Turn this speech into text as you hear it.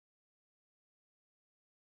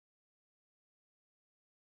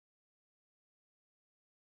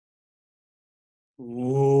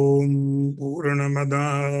ॐ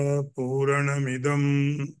पूर्णमदः पूर्णमिदं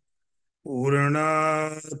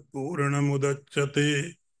पूर्णात् पूर्णमुदच्यते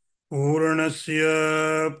पूर्णस्य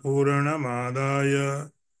पूर्णमादाय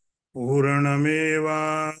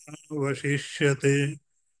पूर्णमेवावशिष्यते।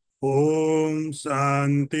 ॐ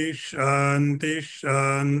शान्ति शान्ति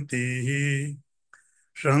शान्तिः।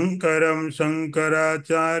 शङ्करं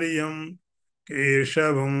शङ्कराचार्यं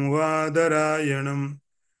केशवं वादरायणं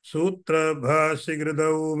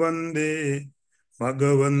सूत्रभाष्यकृतौ वन्दे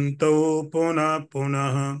भगवन्तौ पुनः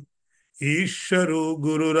पुनः। ईश्वरो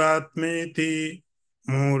गुरुरात्मेति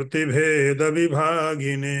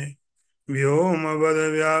मूर्तिभेदविभागिने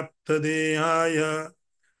व्योमवद्व्याप्तदेहाय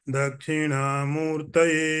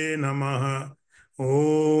दक्षिणामूर्तये नमः।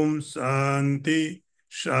 ॐ शान्ति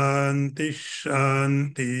शान्ति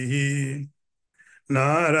शान्तिः।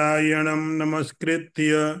 नारायणं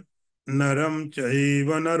नमस्कृत्य नरं चैव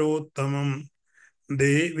नरोत्तमं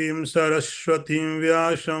देवीं सरस्वतीं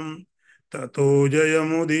व्यासं ततो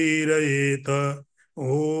जयमुदीरयेत।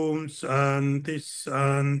 ॐ शान्ति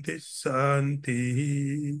शान्ति शान्तिः।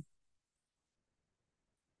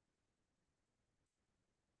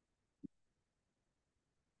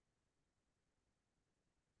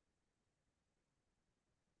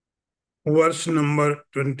 वर्ष नंबर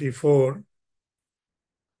 24।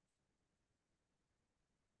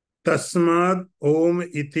 तस्माद् ओम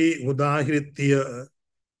इति उदाहृत्य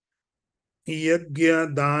यज्ञ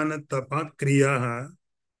दान तप क्रियाः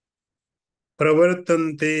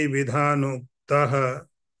प्रवर्तन्ते विधानोक्तः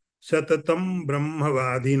सततं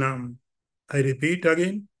ब्रह्मवादिनाम्। I repeat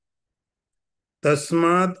again.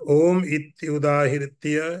 तस्माद् ओम इति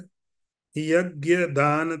उदाहृत्य यज्ञ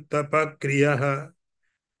दान तप क्रियाः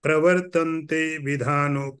प्रवर्तन्ते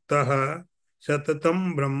विधानोक्तः सततं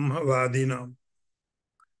ब्रह्मवादिनाम्।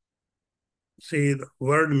 See the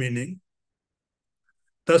word meaning.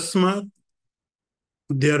 Tasmat,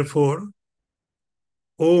 therefore,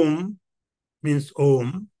 Om means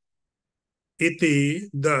Om, iti,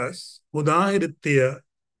 thus, Udahritya,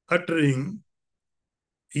 uttering,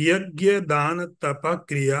 Yajna, Dana, Tapa,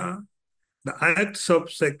 Kriya, the acts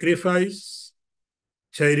of sacrifice,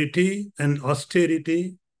 charity, and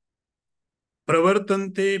austerity,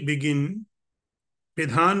 Pravartante begin,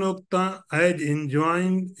 Vidhanokta, as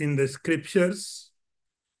enjoined in the scriptures,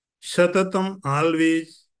 Shatatam,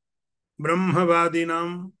 always,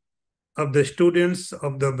 Brahmavadinam, of the students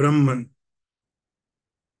of the Brahman.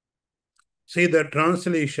 See the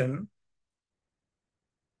translation.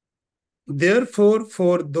 Therefore,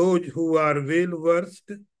 for those who are well versed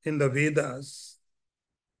in the Vedas,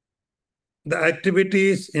 the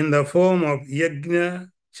activities in the form of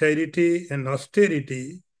yajna, charity, and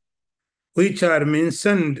austerity, which are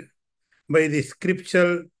mentioned by the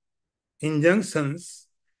scriptural injunctions,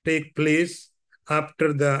 take place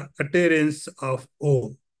after the utterance of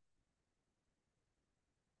Om.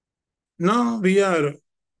 Now we are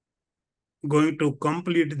going to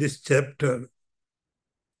complete this chapter,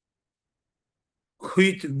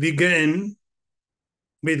 which began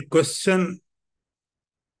with question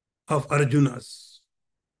of Arjuna's.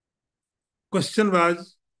 Question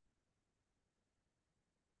was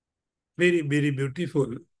very, very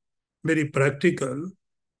beautiful, very practical.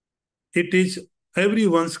 It is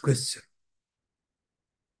everyone's question.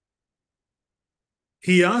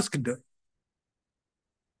 He asked,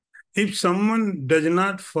 if someone does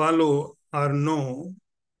not follow or know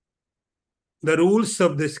the rules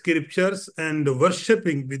of the scriptures and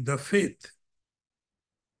worshipping with the faith,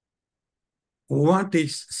 what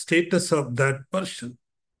is status of that person?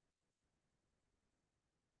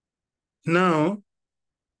 Now,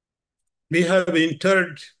 we have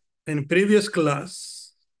entered in previous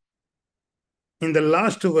class, in the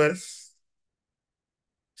last verse,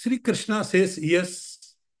 Sri Krishna says,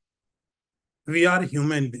 yes, we are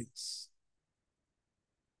human beings.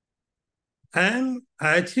 And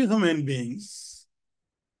as human beings,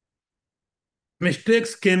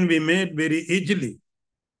 mistakes can be made very easily.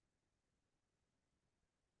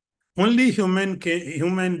 Only human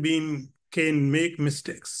being can make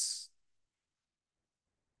mistakes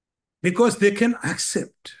because they can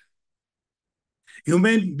accept.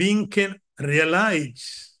 Human being can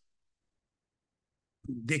realize.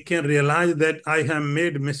 They can realize that I have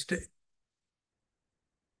made mistake.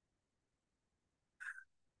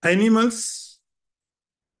 Animals,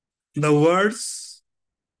 the words,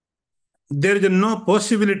 there is no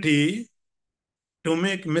possibility to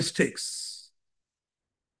make mistakes.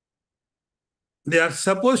 They are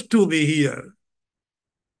supposed to be here.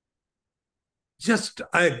 Just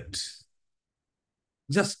act.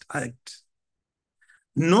 Just act.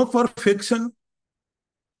 No perfection,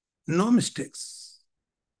 no mistakes.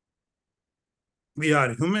 We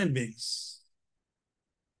are human beings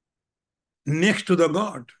next to the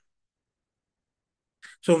God.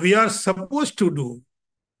 So we are supposed to do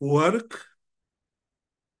work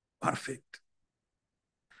perfect.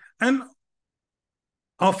 And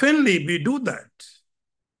oftenly we do that.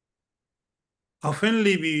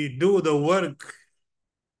 Oftenly we do the work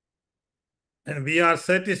and we are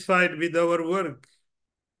satisfied with our work.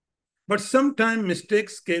 But sometimes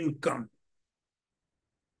mistakes can come.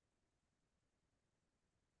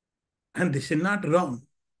 And this is not wrong.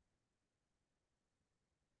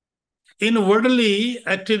 In worldly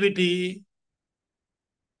activity,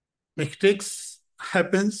 mistakes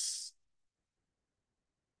happens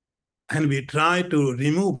and we try to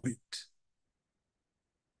remove it.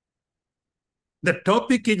 The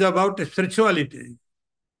topic is about spirituality.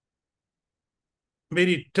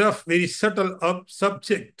 Very tough, very subtle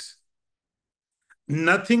subject.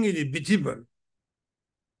 Nothing is visible.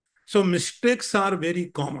 So mistakes are very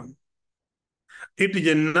common. It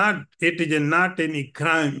is not any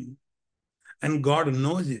crime, and God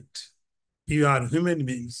knows it. You are human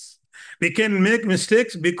beings. We can make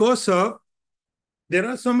mistakes because of there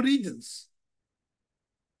are some reasons.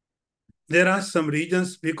 There are some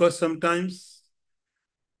reasons because sometimes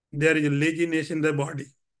there is a laziness in the body.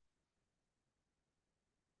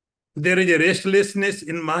 There is a restlessness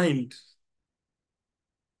in mind.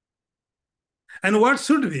 And what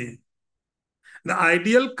should be? The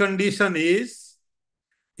ideal condition is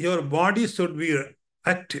your body should be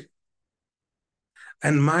active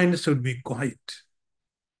and mind should be quiet.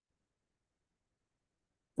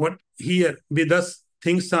 What here with us,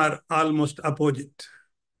 things are almost opposite.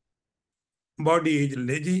 Body is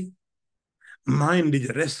lazy, mind is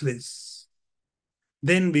restless.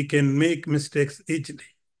 Then we can make mistakes easily.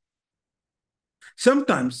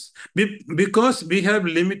 Sometimes, because we have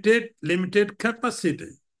limited capacity,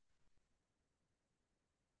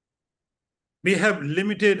 we have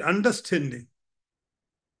limited understanding,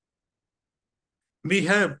 we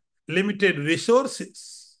have limited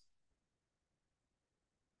resources.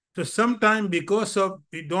 So sometimes because of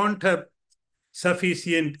we don't have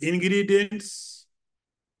sufficient ingredients,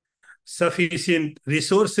 sufficient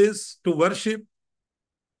resources to worship,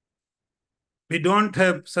 we don't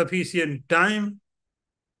have sufficient time,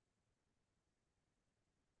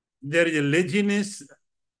 there is a laziness,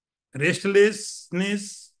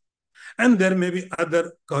 restlessness, and there may be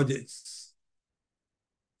other causes.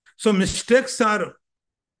 So mistakes are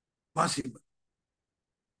possible.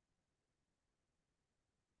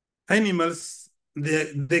 Animals,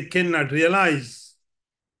 they cannot realize.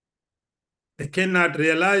 They cannot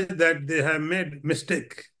realize that they have made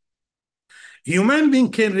mistake. Human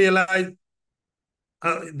being can realize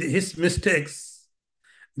his mistakes.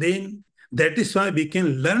 Then that is why we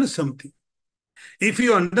can learn something. If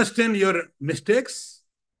you understand your mistakes,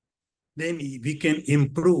 then we can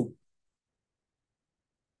improve.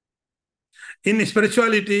 In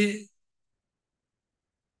spirituality,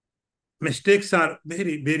 mistakes are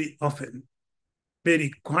very, very often,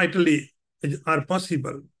 very quietly are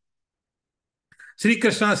possible. Sri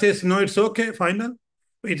Krishna says, no, it's okay, final.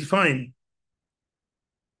 It's fine.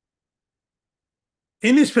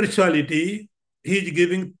 In spirituality, he is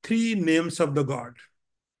giving 3 names of the God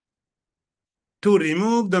to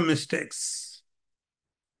remove the mistakes,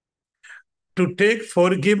 to take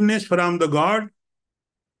forgiveness from the God.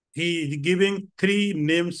 He is giving 3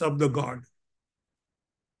 names of the God.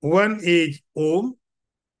 One is Om,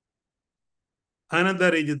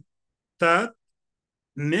 another is Tat,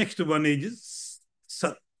 next one is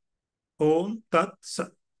Sat. Om, Tat, Sat.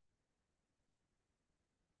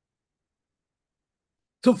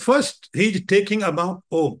 So first he is taking about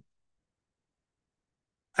Om.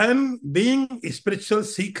 And being a spiritual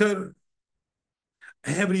seeker,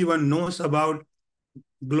 everyone knows about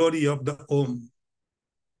glory of the Om.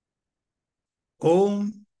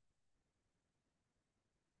 Om,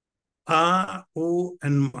 A, O,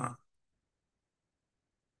 and Ma.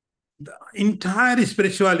 The entire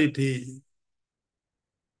spirituality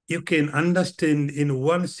you can understand in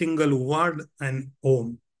one single word and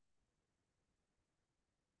Om.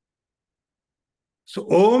 So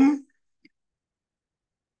Om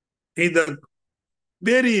is the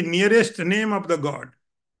very nearest name of the God.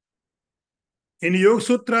 In Yoga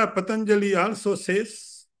Sutra, Patanjali also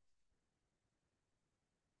says,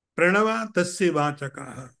 Pranava tasya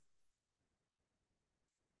vachakaha.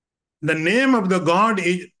 The name of the God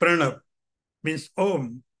is Pranav, means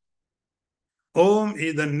Om. Om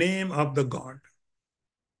is the name of the God.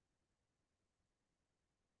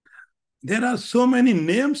 There are so many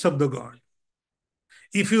names of the God.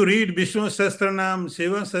 If you read Vishnu Sahasranam,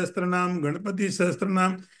 Shiva Sahasranam, Ganapati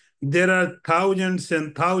Sahasranam, There are thousands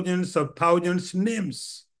and thousands of thousands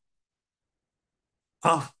names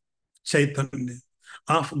of Chaitanya,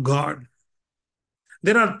 of God.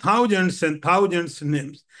 There are thousands and thousands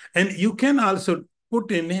names. And you can also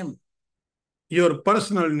put a name, your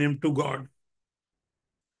personal name to God.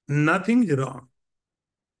 Nothing is wrong.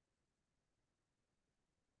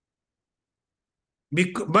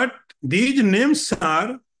 But these names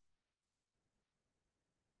are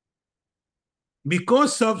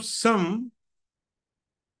because of some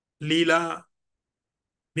lila,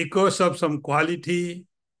 because of some quality,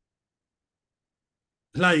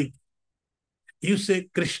 like you say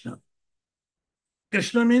Krishna.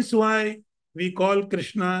 Krishna means why we call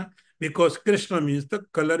Krishna? Because Krishna means the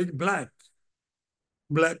color is black,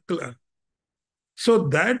 black color. So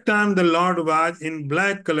that time the Lord was in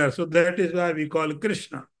black color. So that is why we call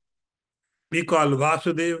Krishna. We call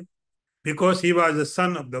Vasudeva because he was the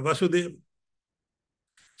son of the Vasudeva.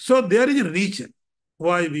 So there is a region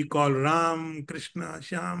why we call Ram, Krishna,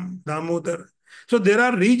 Shyam, Damodar. So there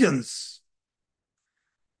are regions.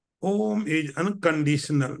 Om is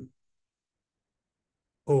unconditional.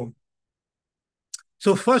 Om.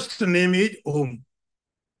 So first name is Om.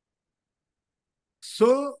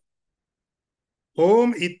 So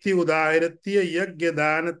Om iti udaharitya yajna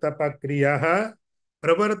dana tapakriyaha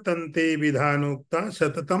pravartante vidhanukta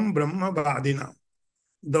satatam brahmavadina.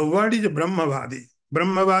 The word is Brahmavadi.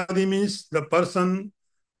 Brahmavadi means the person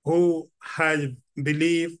who has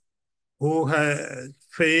belief, who has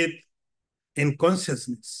faith in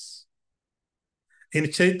consciousness,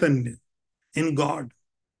 in Chaitanya, in God.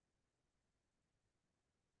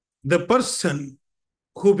 The person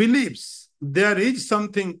who believes there is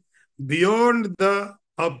something beyond the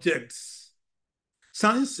objects.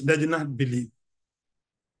 Science does not believe.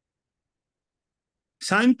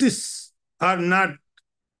 Scientists are not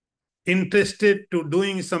interested to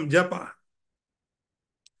doing some japa.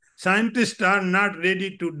 Scientists are not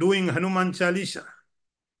ready to doing Hanuman Chalisa.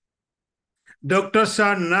 Doctors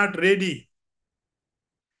are not ready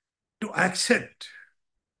to accept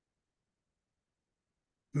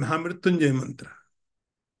Mahamrityunjay mantra.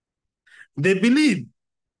 They believe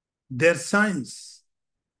their science,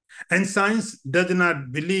 and science does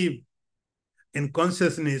not believe in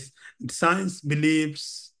consciousness. Science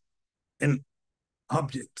believes in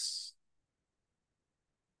objects.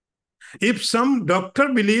 If some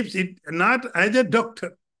doctor believes it not as a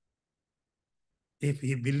doctor, if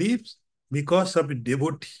he believes because of a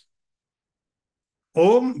devotee.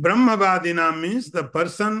 Om Brahmavadina means the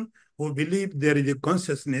person who believes there is a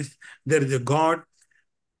consciousness, there is a God,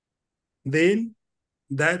 then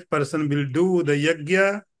that person will do the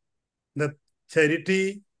yajna, the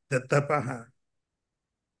charity, the tapaha.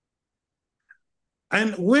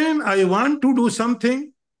 And when I want to do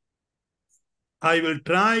something, I will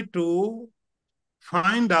try to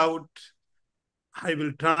find out, I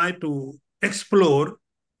will try to explore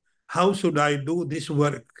how should I do this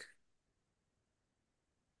work.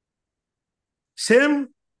 Same,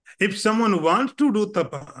 if someone wants to do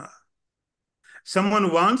tapa,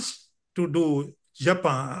 someone wants to do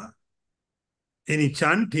japa, any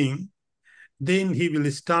chanting, then he will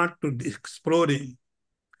start to exploring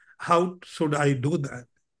how should I do that.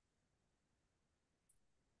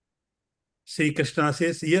 Sri Krishna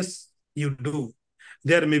says, yes, you do.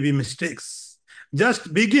 There may be mistakes.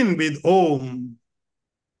 Just begin with Om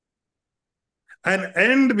and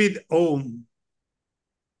end with Om.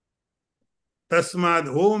 Tasmad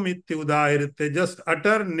Om iti udahirite. Just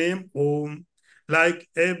utter name Om. Like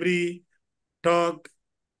every talk,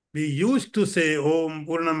 we used to say Om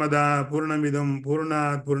Purnamada Purnamidam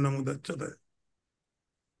Purnat Purnamudachyate.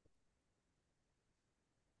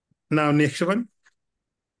 Now next one.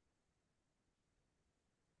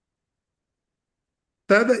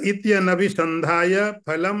 Tad ityanabhisandhaya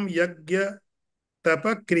phalam yajna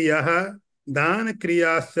tapakriyaha dan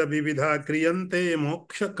kriyasya vividha kriyante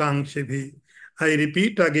moksha kankshibhi. I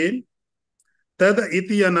repeat again. Tad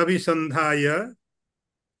ityanabhisandhaya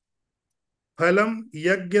phalam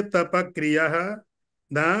yajna tapakriyaha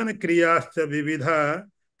dan kriyasya vividha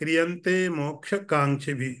kriyante moksha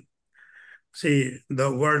kankshibhi. See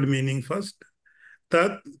the word meaning first.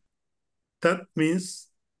 Tat, tat means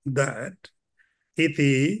that.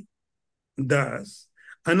 Iti, thus,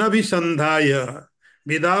 anabhisandhaya,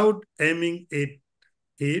 without aiming at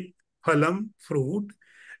it, phalam, fruit,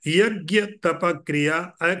 yajna tapa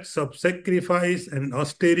kriya, acts of sacrifice and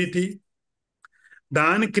austerity,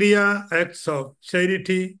 dan kriya, acts of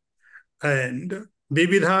charity, and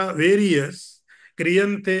vividha, various,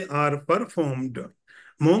 kriyante are performed,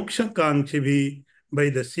 moksha kankshibhi, by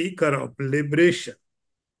the seeker of liberation.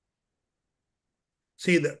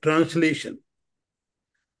 See the translation.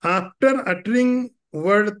 After uttering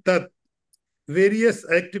word tat, various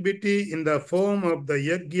activity in the form of the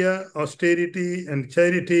yajna, austerity, and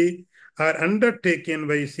charity are undertaken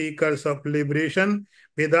by seekers of liberation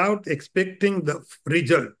without expecting the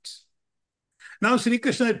results. Now Sri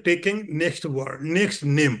Krishna is taking next word, next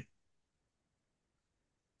name.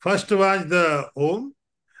 First was the Om,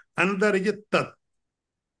 another is Tat.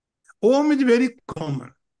 Om is very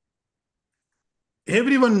common.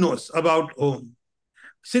 Everyone knows about Om.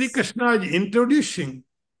 Sri Krishna is introducing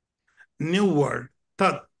new word,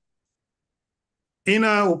 Tat. In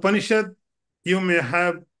a Upanishad, you may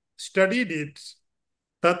have studied it,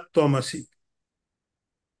 Tat Tvamasi.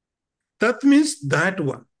 Tat means that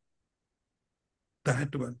one.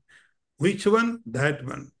 That one. Which one? That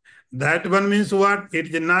one. That one means what?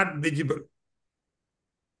 It is not visible.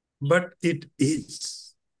 But it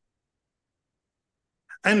is.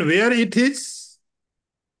 And where it is?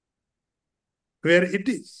 Where it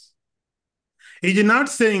is. He is not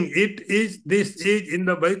saying it is, this is in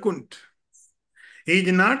the Vaikuntha. He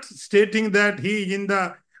is not stating that he is in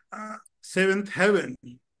the seventh heaven.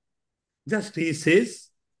 Just he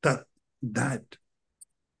says that. That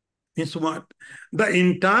is what? The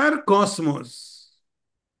entire cosmos,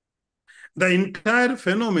 the entire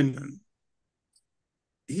phenomenon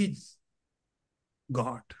is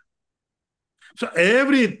God. So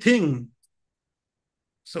everything,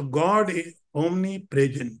 so God is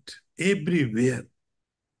omnipresent everywhere.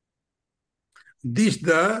 This is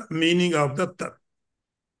the meaning of the Tat.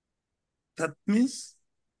 Tat means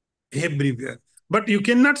everywhere. But you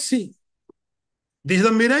cannot see. This is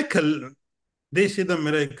a miracle. This is the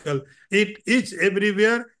miracle. It is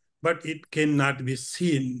everywhere, but it cannot be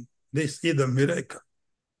seen. This is the miracle.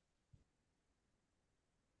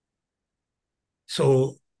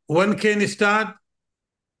 So one can start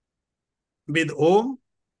with Om.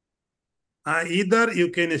 Either you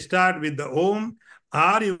can start with the Om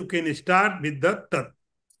or you can start with the Tat.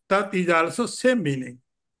 Tat is also same meaning,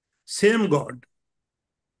 same God.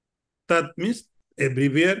 Tat means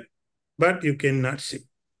everywhere, but you cannot see.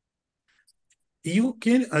 You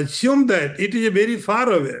can assume that it is very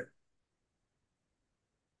far away.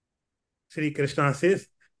 Sri Krishna says,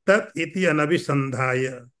 Tat iti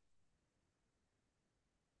anabhisandhaya.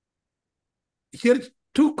 Here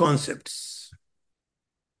two concepts.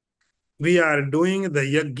 We are doing the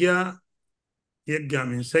yajna. Yajna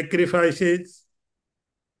means sacrifices.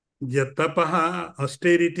 Jatapaha,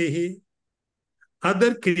 austerity.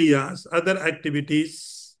 Other kriyas, other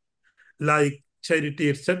activities like charity,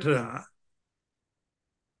 etc.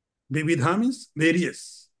 Vividha means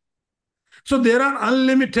various. So there are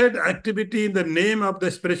unlimited activity in the name of the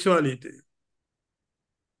spirituality.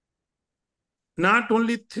 Not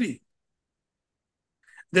only three.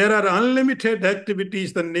 There are unlimited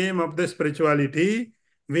activities in the name of the spirituality,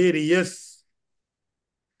 various.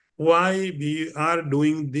 Why we are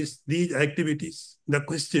doing these activities? The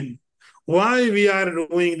question. Why we are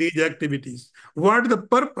doing these activities? What the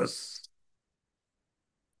purpose?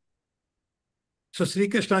 So Sri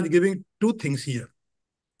Krishna is giving two things here.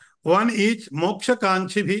 One is moksha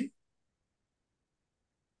kanchibhi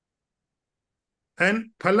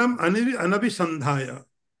and phalam anabhisandhaya.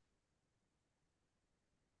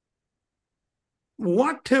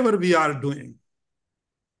 Whatever we are doing,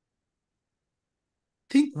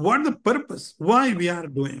 think what the purpose, why we are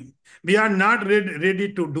doing. We are not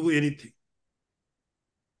ready to do anything.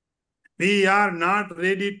 We are not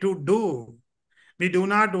ready to do. We do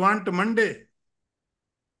not want Monday.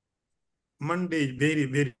 Monday is very,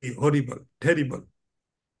 very horrible, terrible.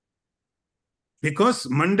 Because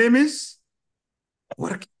Monday means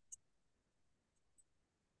work.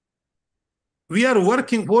 We are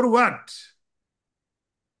working for what?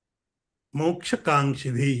 Moksha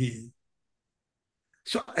kankshibhi.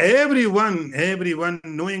 So everyone,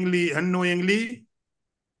 knowingly, unknowingly,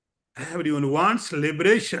 everyone wants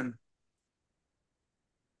liberation.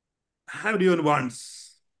 Everyone wants.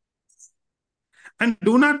 And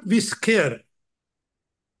do not be scared.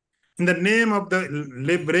 In the name of the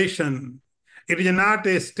liberation, it is not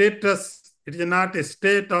a status, it is not a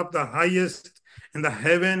state of the highest in the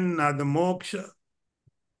heaven or the moksha.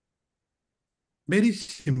 Very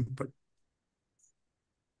simple.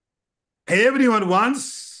 Everyone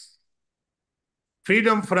wants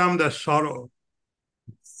freedom from the sorrow.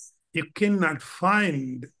 You cannot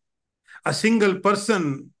find a single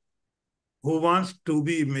person who wants to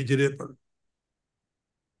be miserable.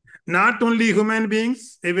 Not only human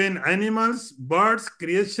beings, even animals, birds,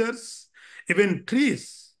 creatures, even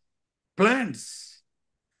trees, plants,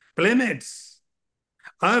 planets,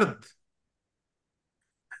 earth.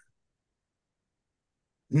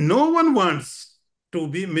 No one wants to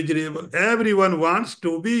be miserable. Everyone wants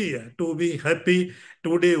to be happy.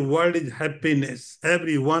 Today, world is happiness.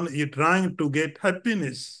 Everyone is trying to get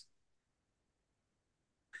happiness.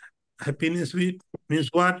 Happiness means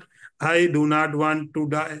what? I do not want to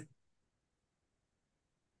die.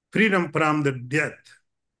 Freedom from the death.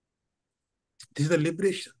 This is the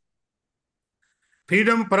liberation.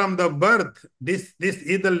 Freedom from the birth. This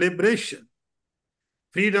is the liberation.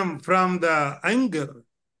 Freedom from the anger.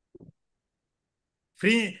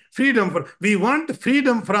 Freedom. We want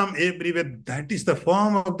freedom from everywhere. That is the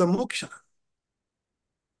form of the moksha.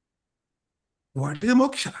 What is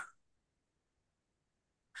moksha?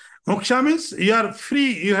 Moksha means you are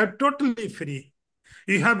free. You are totally free.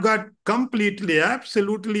 You have got completely,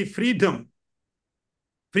 absolutely freedom.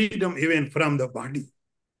 Freedom even from the body.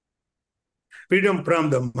 Freedom from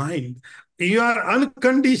the mind. You are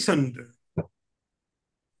unconditioned.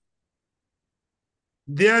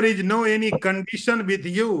 There is no any condition with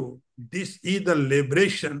you. This is the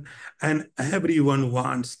liberation, and everyone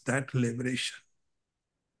wants that liberation.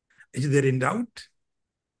 Is there in doubt?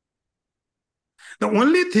 The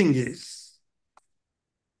only thing is,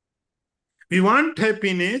 we want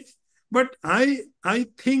happiness, but I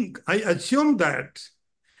think, I assume that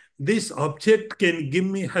this object can give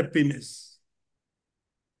me happiness.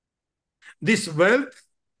 This wealth,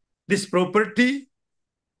 this property,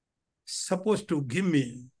 supposed to give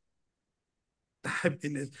me the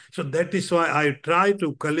happiness. So that is why I try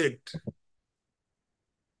to collect.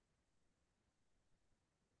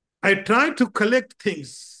 I try to collect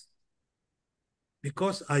things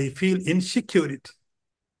because I feel insecurity.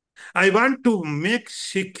 I want to make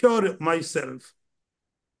secure myself.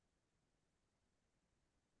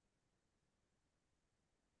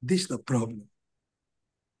 This is the problem.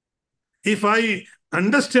 If I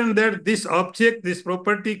understand that this object, this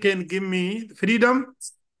property can give me freedom,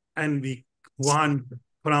 and we want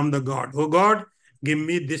from the God. Oh God, give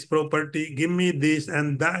me this property, give me this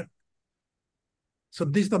and that. So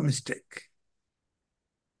this is the mistake.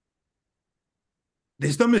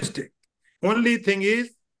 This is the mistake. Only thing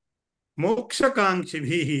is, moksha kankshi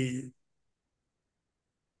bhihi.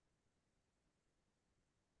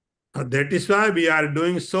 That is why we are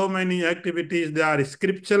doing so many activities. They are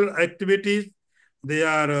scriptural activities. They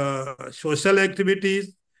are social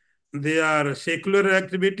activities. They are secular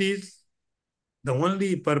activities. The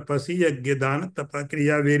only purpose is yajna, tapa,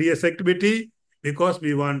 kriya, various activity, because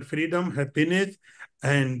we want freedom, happiness.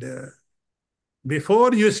 And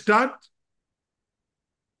before you start,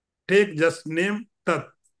 take just name Tat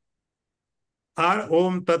or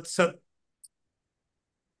Om Tat Sat.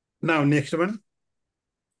 Now, next one.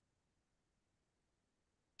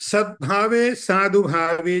 Sadbhave sadhu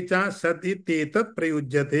bhave cha sati tetat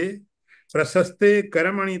prayujyate prasaste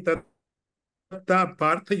karmani tatta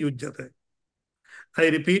partha yujyate. I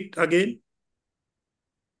repeat again.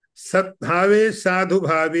 Sadbhave sadhu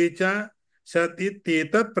bhave cha sati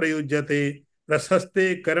tetat prayujyate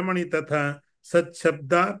prasaste karmani tatha sat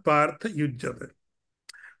shabda partha yujyate.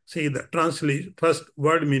 See the translation, first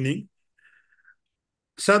word meaning.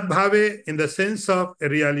 Sadbhave in the sense of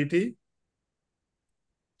reality.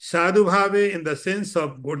 Sadhu bhave in the sense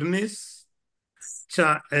of goodness.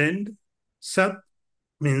 Cha and sat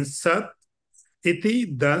means sat.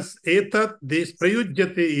 Iti, thus, etat, this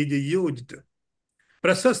prayujyate is used.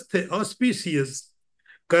 Prasaste, auspicious.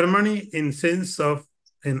 Karmani in sense of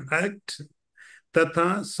an act.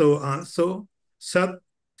 Tatha, so also. Sat,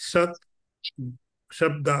 sat,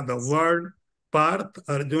 shabda, the word. Parth,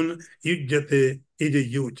 Arjun, yujyate is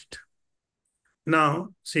used. Now,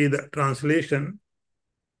 see the translation.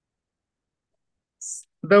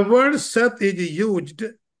 The word Sat is used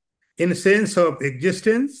in sense of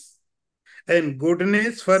existence and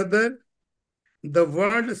goodness. Further, the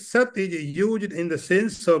word Sat is used in the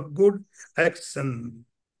sense of good action.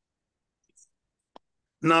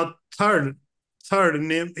 Now, third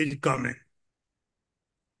name is coming.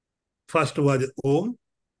 First was Om,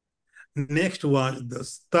 next was the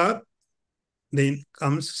Tat, then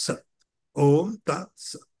comes Sat. Om Tat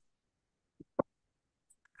Sat.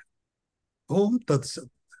 Om Tat Sat.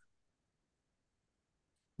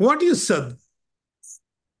 What is Sat?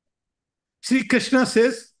 Sri Krishna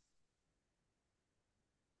says,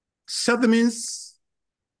 Sat means,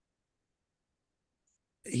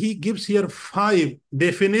 he gives here 5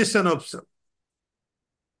 definitions of Sat.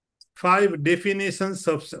 5 definitions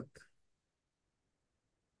of Sat.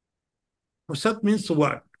 Sat means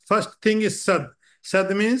what? First thing is Sat. Sat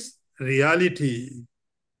means reality.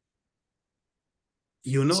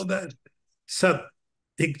 You know that? Sat,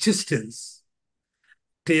 existence.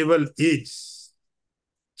 Table is,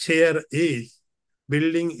 chair is,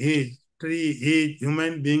 building is, tree is,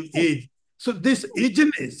 human being is. So this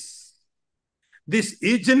isness,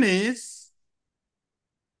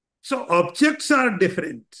 so objects are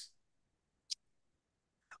different.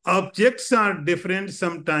 Objects are different.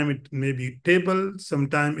 Sometimes it may be table,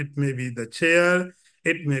 sometimes it may be the chair,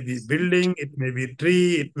 it may be building, it may be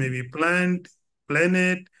tree, it may be plant,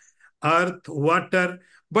 planet, earth, water.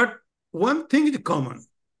 But one thing is common.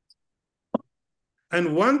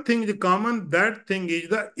 And one thing is common, that thing is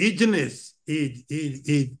the isness.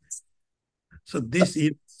 Is. So this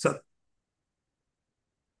is Sat.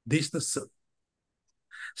 This is the Sat.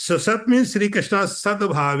 So Sat means Sri Krishna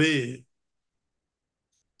Sadbhave.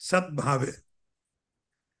 Sadbhave.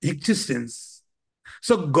 Existence.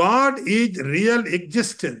 So God is real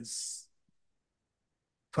existence.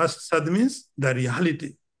 First Sad means the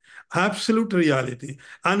reality. Absolute reality.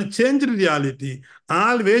 Unchanged reality.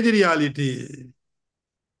 Always reality.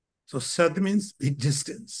 So Sat means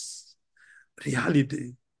existence.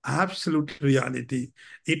 Reality. Absolute reality.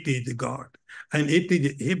 It is God. And it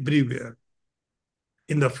is everywhere.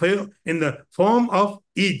 In the form of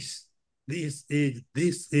is. This is,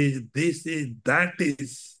 that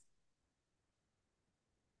is.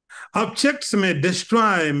 Objects may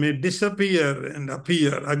destroy, may disappear and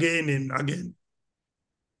appear again and again.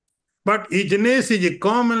 But isness is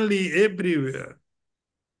commonly everywhere.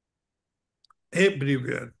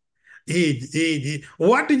 Everywhere. Is.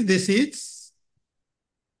 What is this is?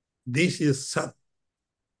 This is Sat.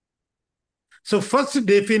 So first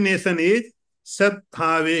definition is Sat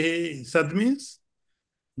Bhave. Sat means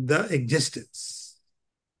the existence.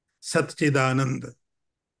 Satchidananda.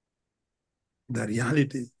 The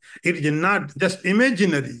reality. It is not just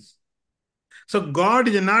imaginary. So God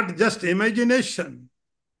is not just imagination.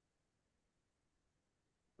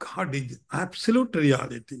 God is absolute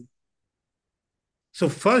reality. So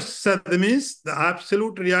first Sat means the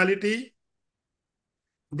absolute reality.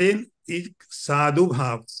 Then is Sadhu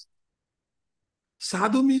Bhav.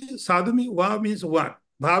 Sadhu means Bhav means what?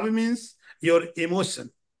 Bhav means your emotion,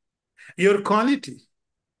 your quality.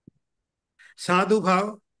 Sadhu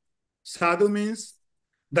Bhav, Sadhu means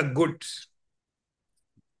the good,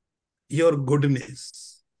 your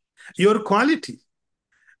goodness, your quality.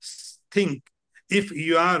 Think, if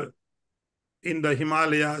you are in the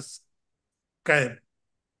Himalayas camp,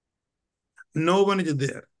 no one is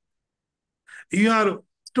there. You are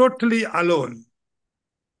totally alone.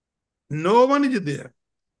 No one is there.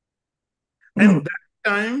 And that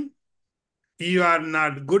time, you are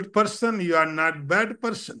not good person, you are not bad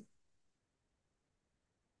person.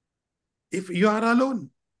 If you are alone.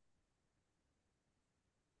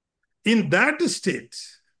 In that state,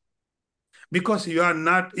 because you are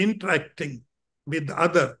not interacting with the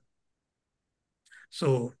other,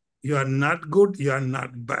 so you are not good, you are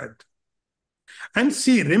not bad. And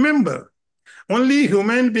see, remember, only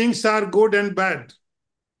human beings are good and bad.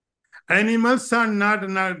 Animals are not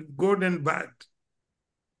good and bad.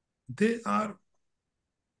 They are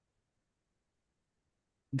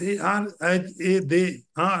as they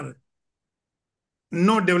are.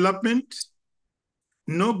 No development,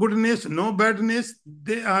 no goodness, no badness.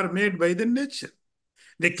 They are made by the nature.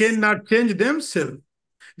 They cannot change themselves.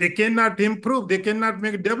 They cannot improve. They cannot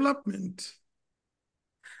make development.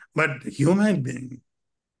 But human being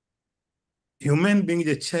is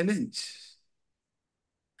a challenge.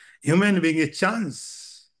 Human being is a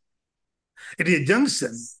chance. It is a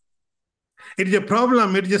junction. It is a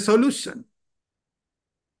problem. It is a solution.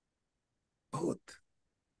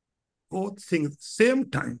 Both things, same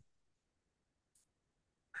time.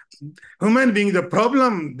 Human being is the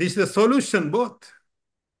problem. This is the solution, both.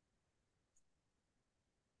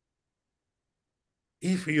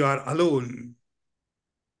 If you are alone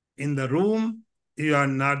in the room, you are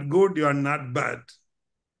not good, you are not bad.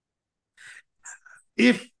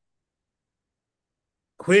 If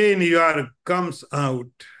when you are comes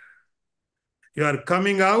out, you are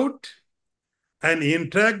coming out and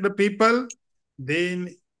interact the people,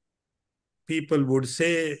 then people would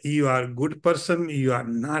say you are a good person, you are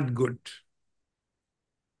not good.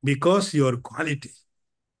 Because your quality.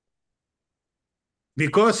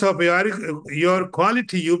 Because of your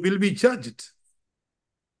quality, you will be judged.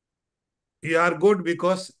 You are good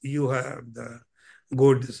because you have the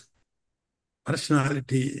good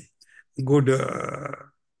personality, good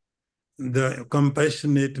the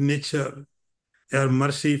compassionate nature, you are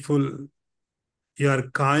merciful, you are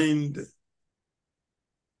kind.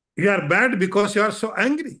 You are bad because you are so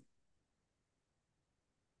angry.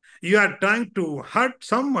 You are trying to hurt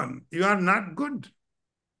someone. You are not good.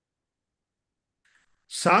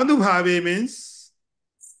 Sadhu Bhave means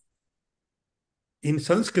In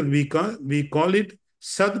Sanskrit, we call it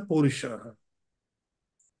Sad Purusha.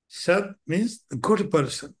 Sad means the good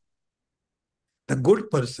person. The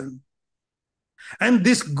good person. And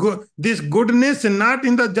this goodness is not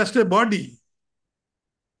in the just a body.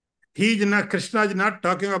 Krishna is not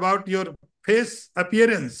talking about your face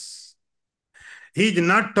appearance. He is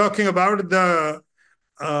not talking about the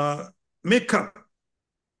uh, makeup.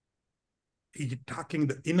 He is talking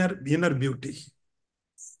the inner beauty.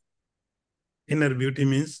 Inner beauty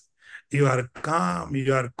means you are calm,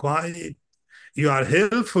 you are quiet, you are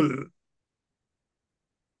helpful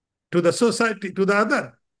to the society, to the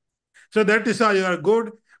other. So that is how you are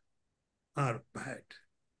good or bad.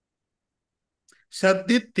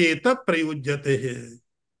 Saddityeta prayujyate.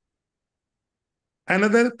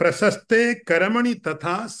 Another prasaste karamani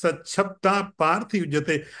tatha sachapta parthi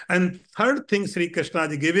yujate. And third thing Sri Krishna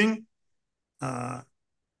is giving,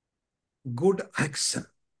 good action.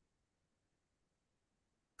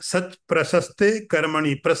 Such prasaste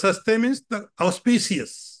karamani. Prasaste means the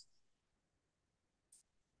auspicious.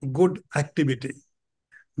 Good activity.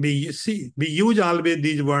 We use always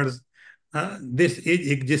these words. This is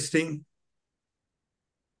existing.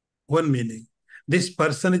 One meaning. This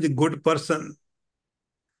person is a good person.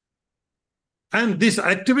 And this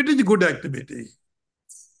activity is good activity.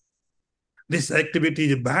 This activity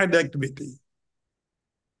is a bad activity.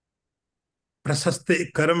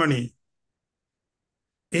 Prasaste karmani.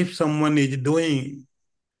 If someone is doing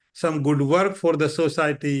some good work for the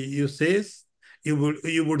society, you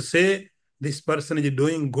would say this person is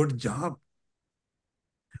doing good job,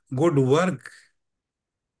 good work.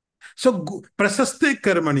 So prasaste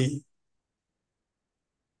karmani.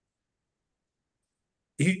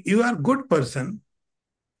 You are good person,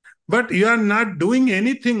 but you are not doing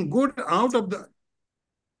anything good out of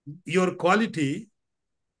your quality.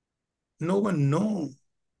 No one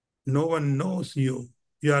knows you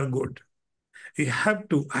are good. You have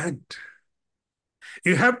to act,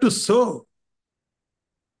 you have to show,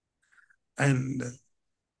 and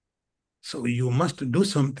so you must do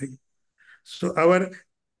something. So our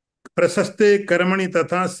prasaste karmani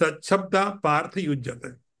tatha sachabda parth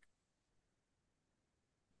yujyate.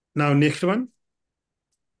 Now next one.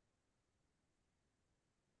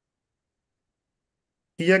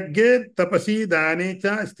 यज्ञे तपसी दाने च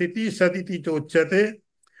स्थिति सदिति चोच्यते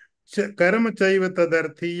कर्म चैव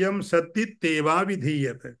तदर्थीयम सत्तित्येवा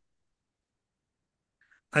विधीयते.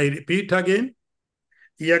 I repeat again.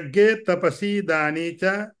 यज्ञे तपसी दाने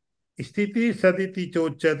च स्थिति सदिति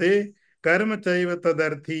चोच्यते कर्म चैव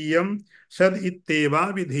तदर्थीयम सद इत्येवा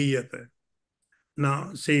विधीयते.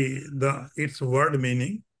 Now see its word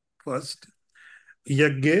meaning first.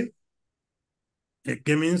 Yajna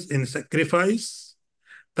means in sacrifice,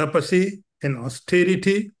 tapasi in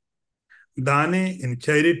austerity, dane in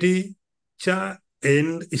charity, cha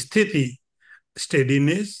in sthiti,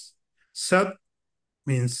 steadiness, sat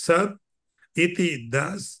means sat, iti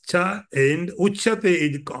thus, cha and uchyate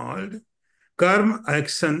is called, karma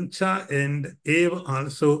action, cha and eva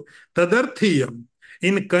also, tadarthiyam.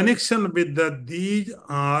 In connection with these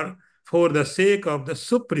are for the sake of the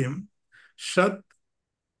Supreme, Sat,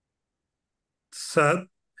 Sat,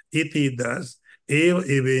 iti thus, eva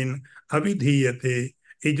even, avidhiyate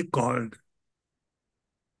is called.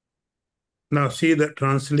 Now see the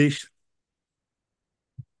translation.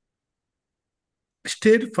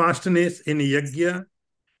 Steadfastness in yajna,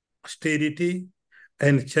 austerity,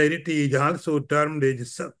 and charity is also termed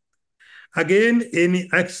as Sat. Again, any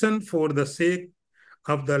action for the sake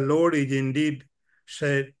of the Lord is indeed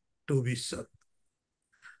said to be Sat.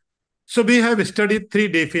 So we have studied three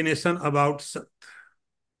definitions about Sat.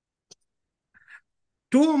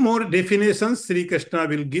 Two more definitions Sri Krishna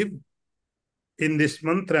will give in this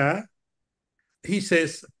mantra. He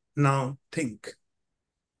says, now think.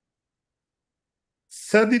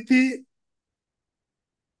 Saditi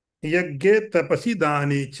yajna tapasi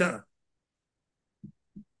dane cha.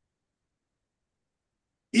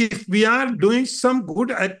 If we are doing some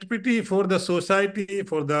good activity for the society,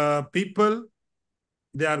 for the people,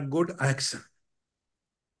 they are good action.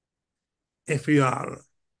 If you are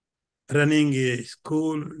running a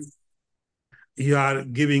school, you are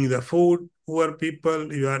giving the food, poor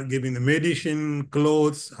people, you are giving the medicine,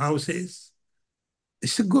 clothes, houses.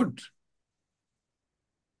 This is good.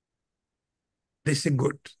 This is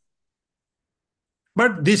good.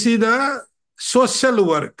 But this is the social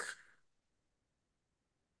work.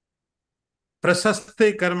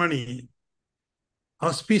 Prasaste karmani,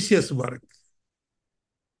 auspicious work.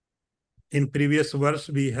 In previous verse,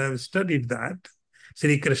 we have studied that.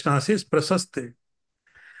 Sri Krishna says prasaste.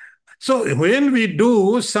 So when we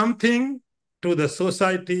do something to the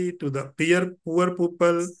society, to the poor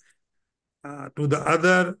people, to the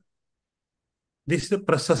other. This is a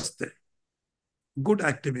prasaste, good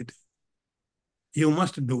activity. You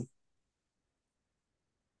must do.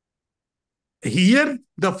 Here,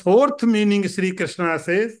 the fourth meaning Sri Krishna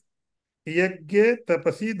says, Yagya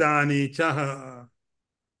tapasi dani chaha.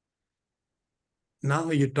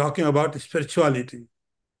 Now you're talking about spirituality.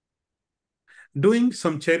 Doing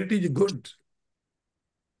some charity is good.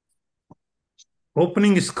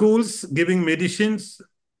 Opening schools, giving medicines,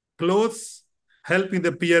 clothes, helping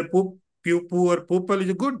the poor people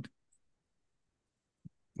is good.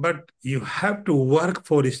 But you have to work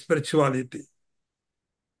for spirituality.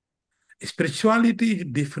 Spirituality is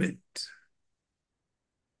different.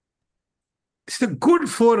 It's good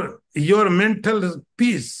for your mental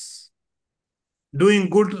peace, doing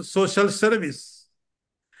good social service.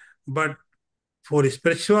 But for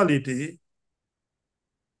spirituality,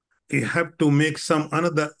 you have to make some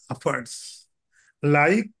another efforts,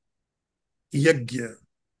 like yagya.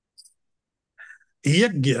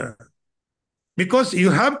 Yagya, because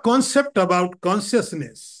you have concept about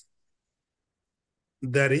consciousness.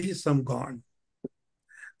 There is some God.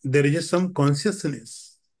 There is some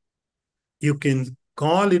consciousness. You can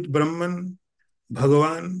call it Brahman,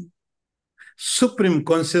 Bhagavan, supreme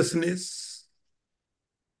consciousness.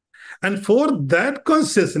 And for that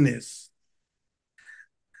consciousness,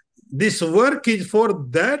 this work is for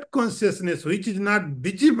that consciousness which is not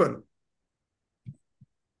visible.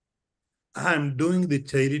 I am doing the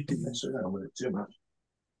charity.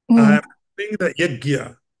 I am doing the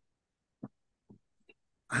yagya.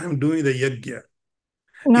 I am doing the yagya.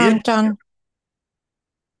 No, I'm done.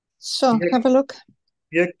 So, have a look.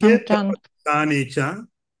 I'm done.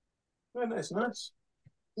 Oh, that's nice.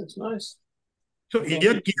 That's nice. So,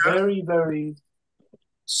 yagya, very, very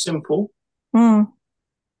simple.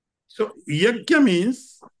 So, yagya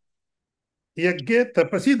means yagya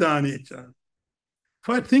tapasi danecha.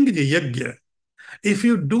 First thing is yagya. If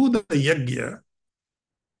you do the yagya,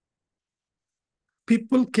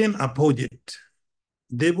 people can oppose it.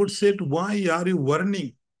 They would say, why are you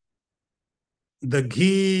burning the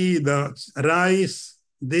ghee, the rice,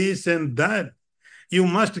 this and that? You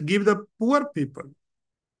must give the poor people.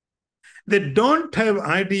 They don't have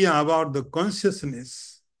idea about the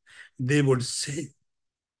consciousness. They would say.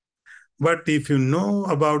 But if you know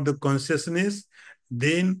about the consciousness,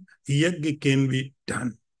 then yajna can be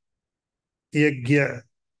done. Yajna,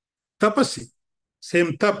 tapasi,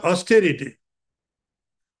 same tap, austerity.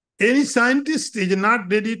 Any scientist is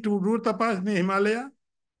not ready to do tapas in Himalaya.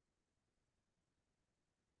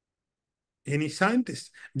 Any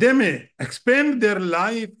scientist. They may expend their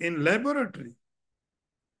life in laboratory.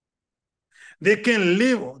 They can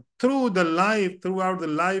live throughout the life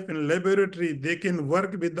in laboratory. They can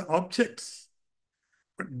work with the objects.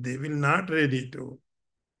 But they will not ready to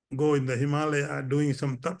go in the Himalaya doing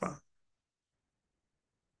some tapa.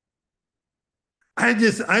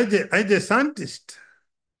 As a scientist,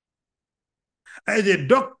 as a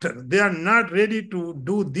doctor, they are not ready to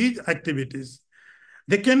do these activities.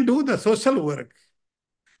 They can do the social work.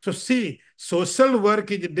 So see, social work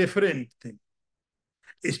is a different thing.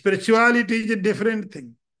 Spirituality is a different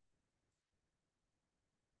thing.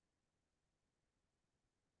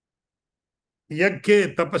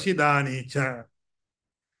 Yagye tapasidani cha.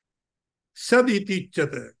 Saditi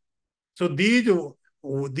chata. So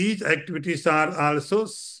these activities are also,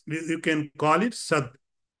 you can call it sad.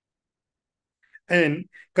 And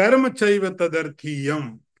karma chaiva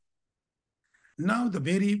tadarthiyam. Now the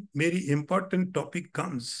very, very important topic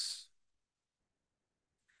comes.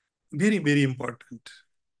 Very, very important.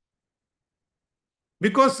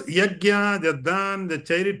 Because yajna, the dan, the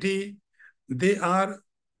charity, they are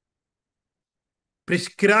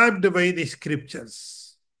prescribed by the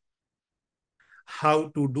scriptures. How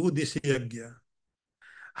to do this yajna,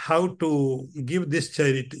 how to give this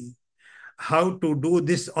charity, how to do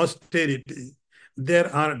this austerity.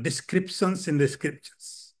 There are descriptions in the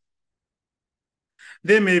scriptures.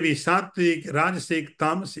 They may be sattvic, rajasic,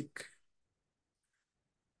 tamasic.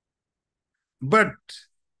 But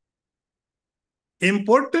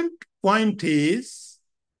important point is,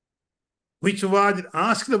 which was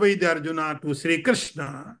asked by the Arjuna to Sri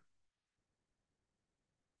Krishna,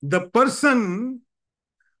 the person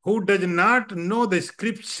who does not know the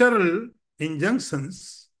scriptural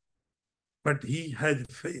injunctions, but he has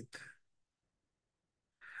faith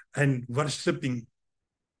and worshipping,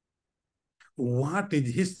 what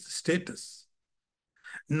is his status?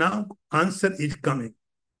 Now answer is coming.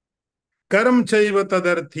 Karam chaiva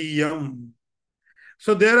tadarthiyam.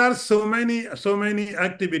 So there are so many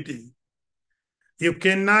activities. You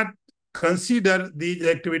cannot consider these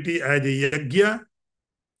activity as a yajna,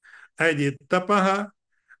 as a tapaha,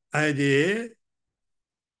 as a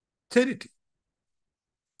charity.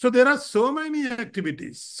 So there are so many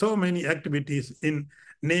activities in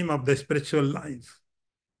name of the spiritual life.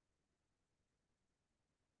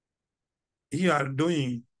 You are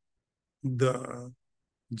doing the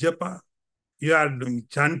japa, you are doing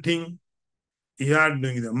chanting, you are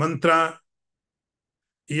doing the mantra,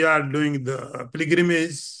 you are doing the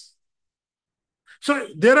pilgrimage. So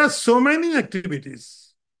there are so many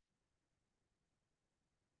activities.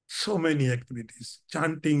 So many activities.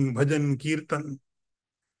 Chanting, bhajan, kirtan.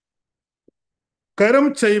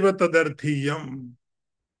 Karam chaiva tadarthiyam.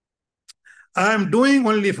 I am doing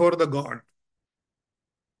only for the God.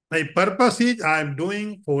 My purpose is I am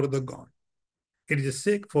doing for the God. It is a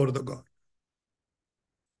sake for the God.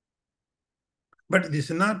 But this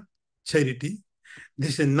is not charity.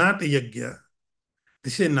 This is not yajna.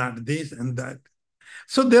 This is not this and that.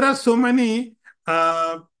 So there are so many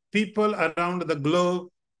people around the globe.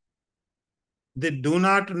 They do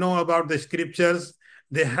not know about the scriptures.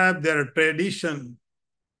 They have their tradition.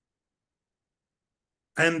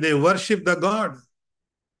 And they worship the God.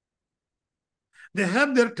 They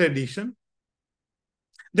have their tradition.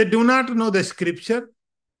 They do not know the scripture.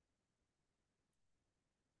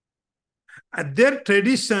 Their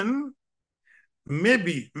tradition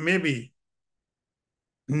maybe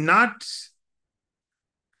not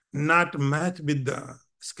match with the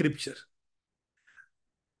scripture,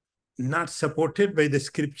 not supported by the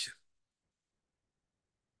scripture.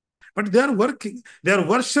 But they are working, they are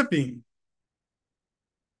worshipping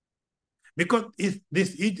because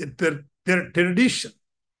this is their tradition.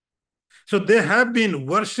 So they have been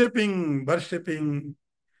worshipping.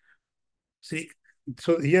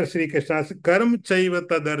 So here Sri Krishna says, Karam chaiva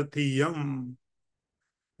tadarthiyam.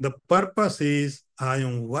 The purpose is I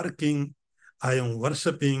am working, I am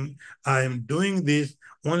worshipping, I am doing this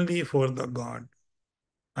only for the God.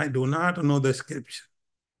 I do not know the scripture.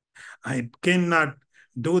 I cannot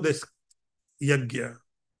do this yajna.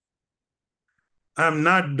 I am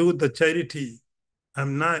not do the charity. I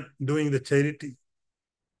am not doing the charity.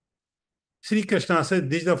 Sri Krishna says,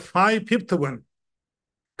 this is the fifth one.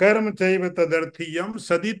 Karma chaiva tadarthiyam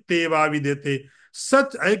saditteva videte.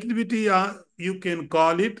 Such activity, you can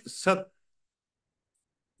call it sat.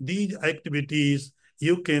 These activities,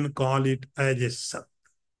 you can call it as a sat.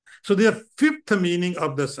 So the fifth meaning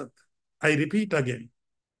of the sat. I repeat again.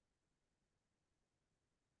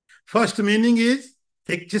 First meaning is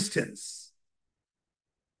existence.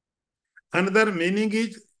 Another meaning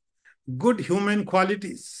is good human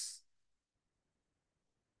qualities.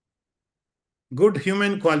 Good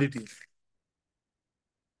human qualities.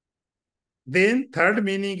 Then third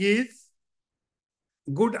meaning is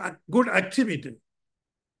good activity.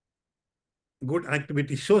 Good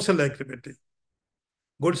activity, social activity.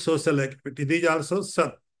 Good social activity. These also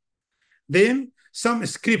sat. Then some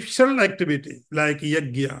scriptural activity like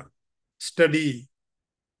yajna, study.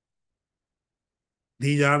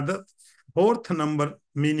 These are the fourth number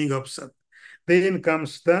meaning of sat. Then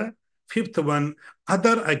comes the fifth one,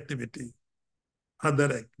 other activity.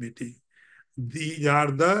 Other activity. These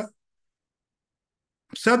are the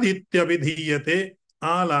saditya vidhiyate.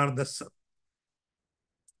 All are the sat.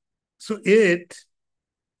 So 8,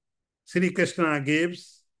 Sri Krishna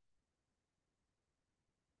gives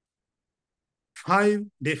 5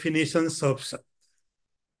 definitions of sat.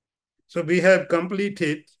 So we have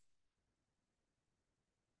completed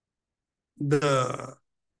the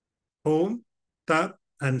Om, Tat,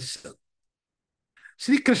 and Sat.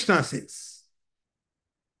 Sri Krishna says,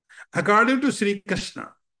 according to Sri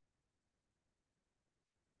Krishna,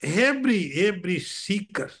 every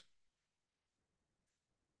seeker,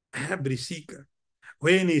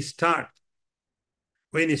 when he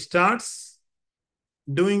starts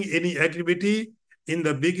doing any activity, in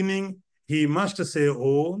the beginning, he must say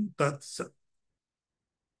Om, Tat, Sat.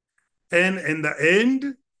 And in the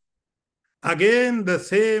end, again the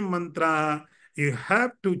same mantra, you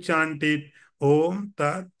have to chant it, Om,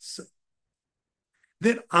 Tat, Sat.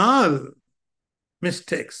 They're all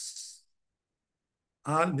mistakes,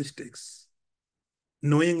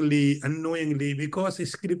 knowingly, unknowingly, because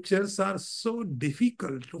scriptures are so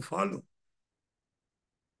difficult to follow.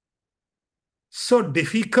 So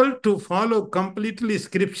difficult to follow completely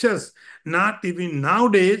scriptures, not even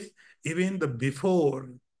nowadays, even the before.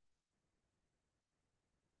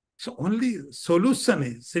 So only solution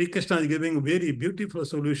is, Sri Krishna is giving a very beautiful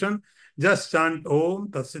solution, just chant Om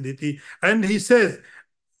Tatsaditi. And he says,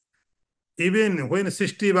 even when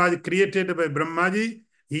Srishti was created by Brahmaji,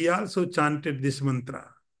 he also chanted this mantra.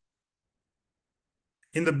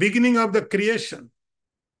 In the beginning of the creation,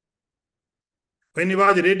 when he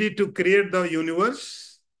was ready to create the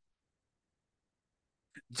universe,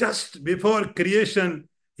 just before creation,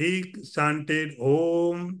 he chanted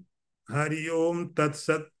Om Hari Om Tat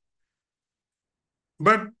Sat.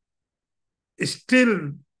 But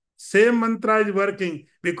still, same mantra is working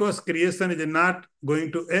because creation is not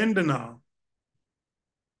going to end now.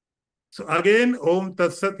 So again, Om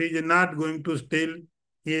Tat Sat is not going to tell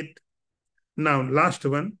it. Now, last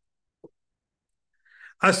one.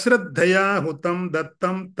 अश्रद्धया हुतम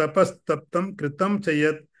दत्तम तपस्तप्तम कृतम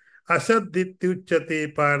चयत असदित्युच्यते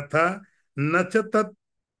पार्थ न च तत्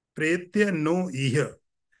प्रेत्य no इह.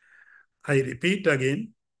 I repeat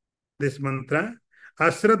again this mantra.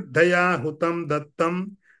 अश्रद्धया हुतम दत्तम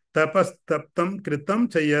तपस्तप्तम कृतम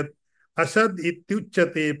चयत असद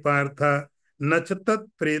इत्युच्यते पार्थ न च तत्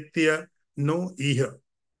प्रेत्य नो इह.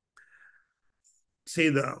 See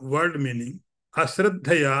the word meaning.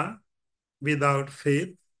 Ashraddhaya, without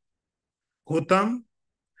faith. Hutam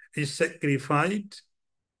is sacrificed.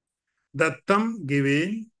 Dattam,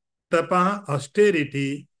 given. Tapa,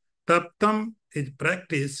 austerity. Taptam is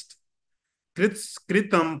practiced.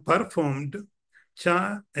 Kritam, performed.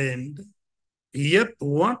 Cha, and yet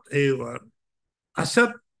whatever.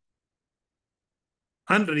 Asat,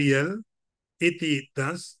 unreal. Iti,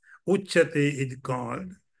 thus. Uchyate is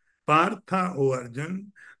called. Partha, O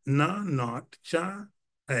Arjun. Na, not. Cha,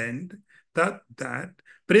 and tat, that.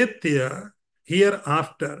 Pritya,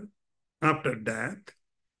 hereafter, after death.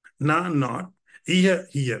 Na, not. Here,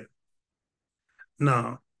 here.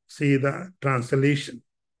 Now, see the translation.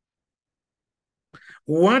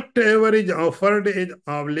 Whatever is offered as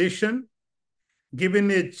oblation, given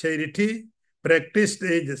as charity, practiced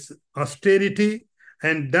as austerity,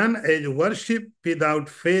 and done as worship without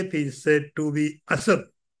faith is said to be asat.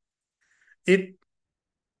 It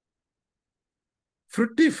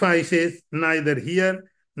fructifies neither here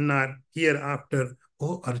nor hereafter,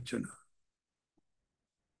 O Arjuna.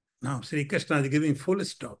 Now, Sri Krishna is giving full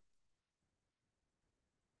stop.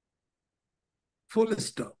 Full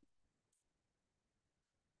stop.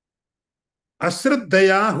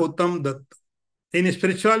 Ashraddhaya hutam datta. In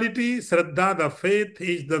spirituality, Shraddha, the faith,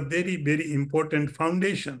 is the very, very important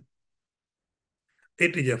foundation.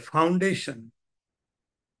 It is a foundation.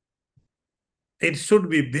 It should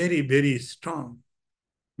be very, very strong,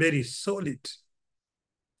 very solid.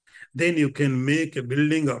 Then you can make a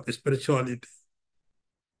building of spirituality.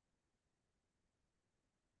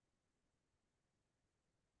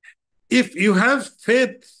 If you have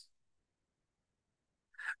faith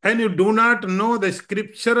and you do not know the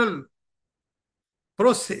scriptural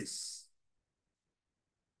process,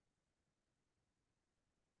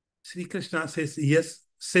 Sri Krishna says, yes,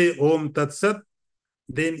 say Om Tat Sat,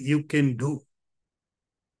 then you can do.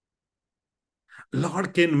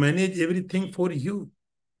 Lord can manage everything for you.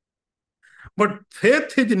 But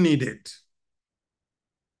faith is needed.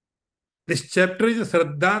 This chapter is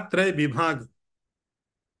Shraddha Traya Vibhag.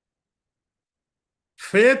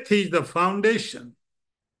 Faith is the foundation.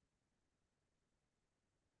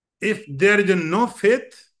 If there is no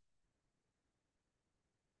faith,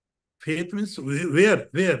 faith means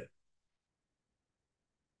where?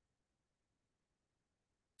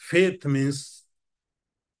 Faith means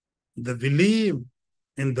the belief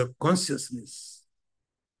in the consciousness.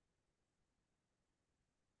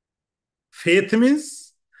 Faith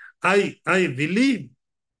means I believe,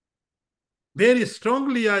 very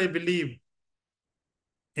strongly I believe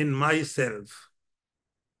in myself.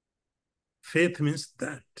 Faith means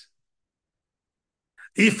that.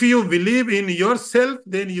 If you believe in yourself,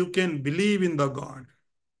 then you can believe in the God.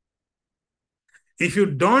 If you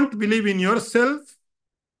don't believe in yourself,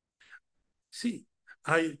 see,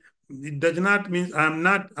 it does not mean I'm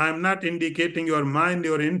not indicating your mind,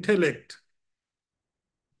 your intellect.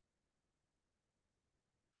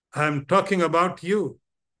 I'm talking about you.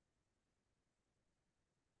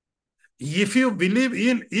 If you believe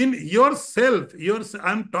in yourself,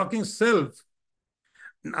 I'm talking self.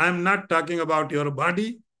 I'm not talking about your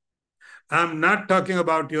body. I'm not talking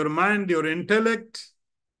about your mind, your intellect.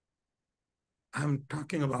 I'm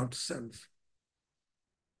talking about self.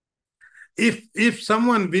 If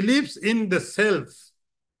someone believes in the self,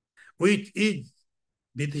 which is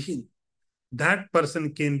within, that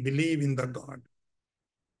person can believe in the God.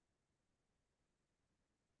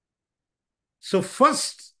 So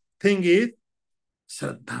first thing is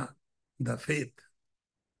Shraddha, the faith.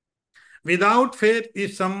 Without faith,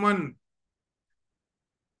 if someone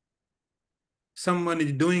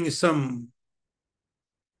is doing some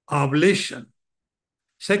oblation,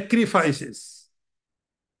 sacrifices,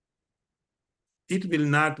 it will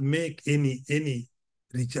not make any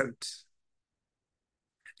result.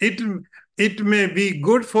 It may be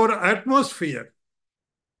good for atmosphere.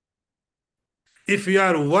 If you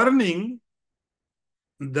are burning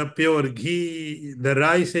the pure ghee, the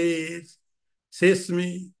rices,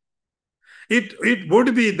 sesame, it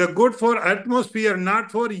would be the good for atmosphere,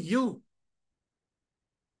 not for you.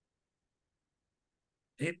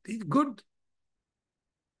 It is good.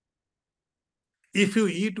 If you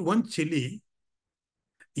eat one chili,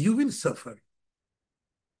 you will suffer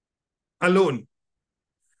alone.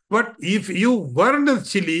 But if you burn the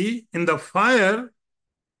chili in the fire,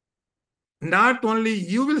 not only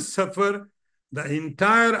you will suffer, the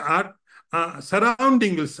entire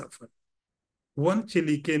surrounding will suffer. One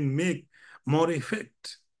chili can make more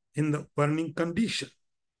effect in the burning condition.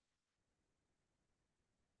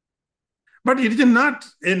 But it is not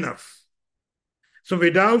enough. So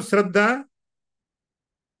without Shraddha,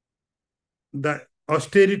 the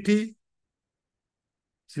austerity,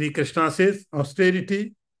 Sri Krishna says,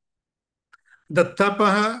 austerity, the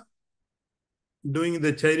tapaha, doing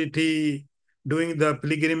the charity, doing the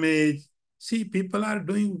pilgrimage. See, people are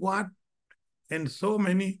doing what? And so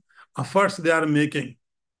many efforts they are making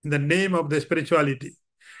in the name of the spirituality.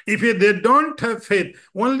 If they don't have faith,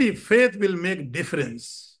 only faith will make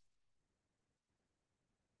difference.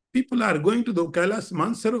 People are going to the Kailas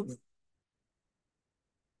Mansarovar.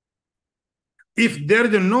 If there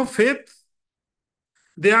is no faith,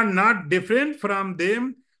 they are not different from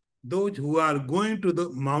them, those who are going to the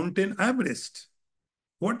mountain Everest.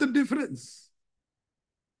 What the difference?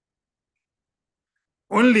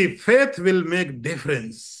 Only faith will make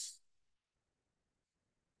difference.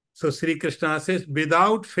 So Sri Krishna says,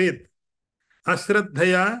 without faith,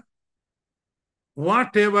 asraddhaya,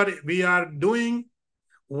 whatever we are doing,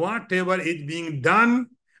 whatever is being done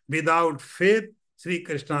without faith, Sri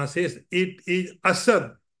Krishna says, it is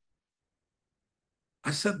asad.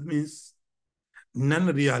 Asad means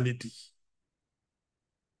non-reality.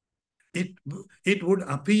 It would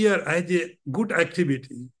appear as a good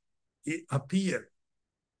activity. It appear.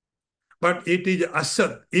 But it is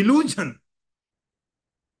asad, illusion.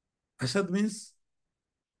 Asad means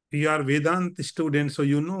you are Vedanta student, so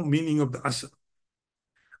you know meaning of the asad.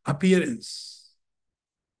 Appearance.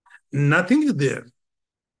 Nothing is there.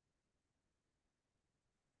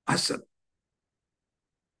 Asad.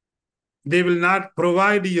 They will not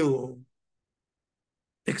provide you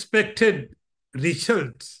expected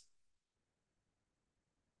results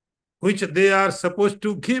which they are supposed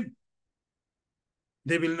to give.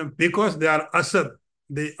 They will not, because they are asad,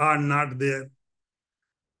 they are not there.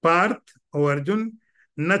 Parth or Arjun,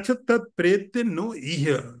 nachatat prete no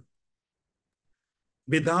iha.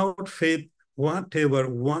 Without faith, whatever,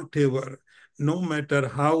 no matter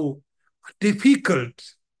how difficult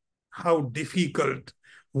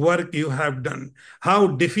work you have done, how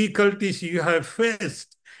difficulties you have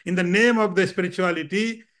faced, in the name of the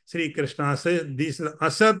spirituality, Sri Krishna says, this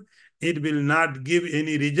asad, it will not give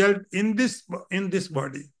any result in this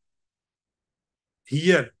body.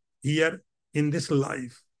 Here, in this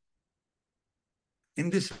life. In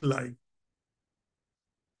this life.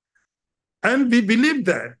 And we believe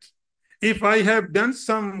that if I have done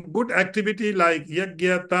some good activity like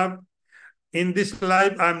yajna, tap, in this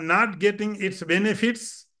life I'm not getting its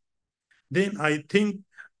benefits, then I think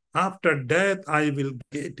after death I will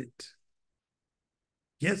get it.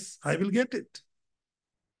 Yes, I will get it.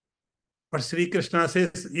 But Sri Krishna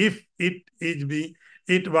says, if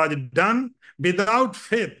it was done without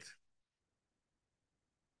faith,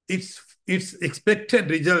 its expected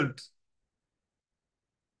result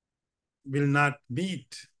will not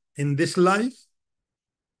meet in this life.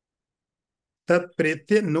 Tat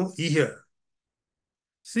pretya no iha.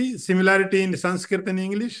 See, similarity in Sanskrit and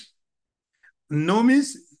English. No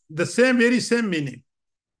means the very same meaning.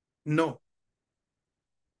 No.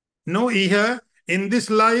 No iha. In this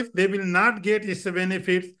life, they will not get its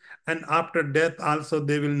benefits, and after death also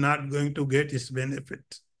they will not going to get its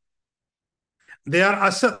benefit. They are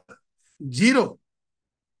asat, zero.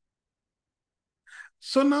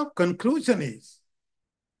 So now conclusion is,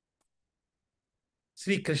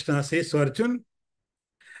 Sri Krishna says, Arjun,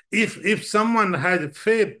 if someone has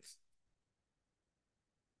faith,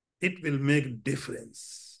 it will make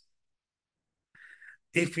difference.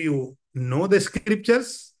 If you know the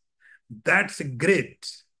scriptures, that's great.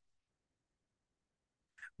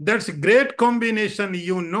 That's a great combination.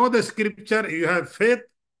 You know the scripture, you have faith,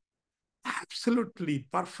 absolutely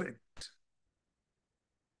perfect.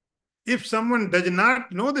 If someone does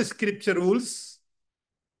not know the scripture rules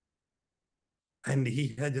and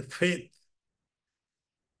he has a faith,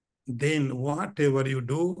 then whatever you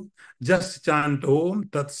do, just chant Om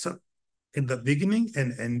Tat Sat. in the beginning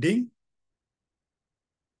and ending.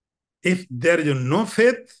 If there is no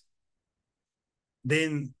faith,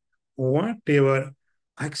 then whatever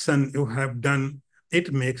action you have done,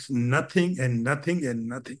 it makes nothing and nothing and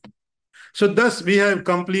nothing. So thus we have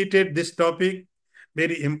completed this topic,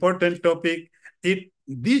 very important topic.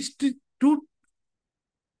 These two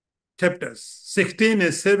chapters, 16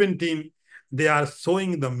 and 17, they are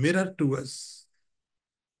showing the mirror to us.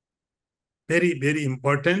 Very, very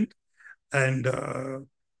important. And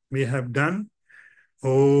we have done.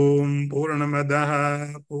 Om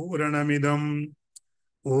Purnamadaha Purnamidam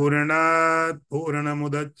Purnat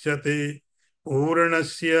Purnamudachyate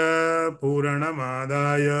Purnasya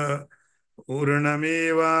Purnamadaya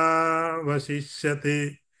Purnameva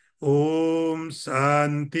Vasishyate. Om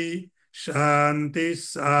Shanti Shanti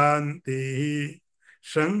Shanti.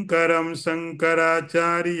 Shankaram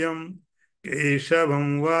Shankaracharyam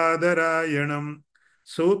Keshavam Vadarayanam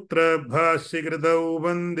Sutra Bhashikritau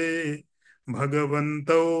Vande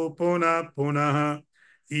Bhagavantau Punah Punah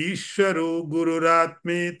Ishvaro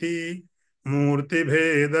Gururatmeti Murti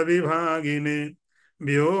Bheda Vibhagine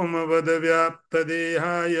Vyomavad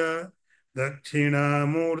Vyaptadehaya Dakshina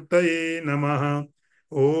Namaha.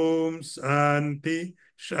 Om Shanti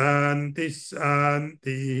Shanti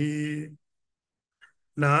Shanti.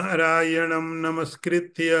 Narayanam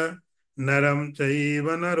Namaskritya Naram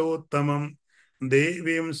Chaiva Narottamam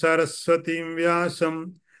Devim Saraswatim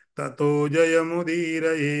Vyasam Tato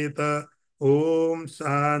Jayamudirayeta. Om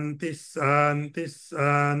Shanti Shanti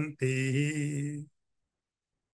Shanti.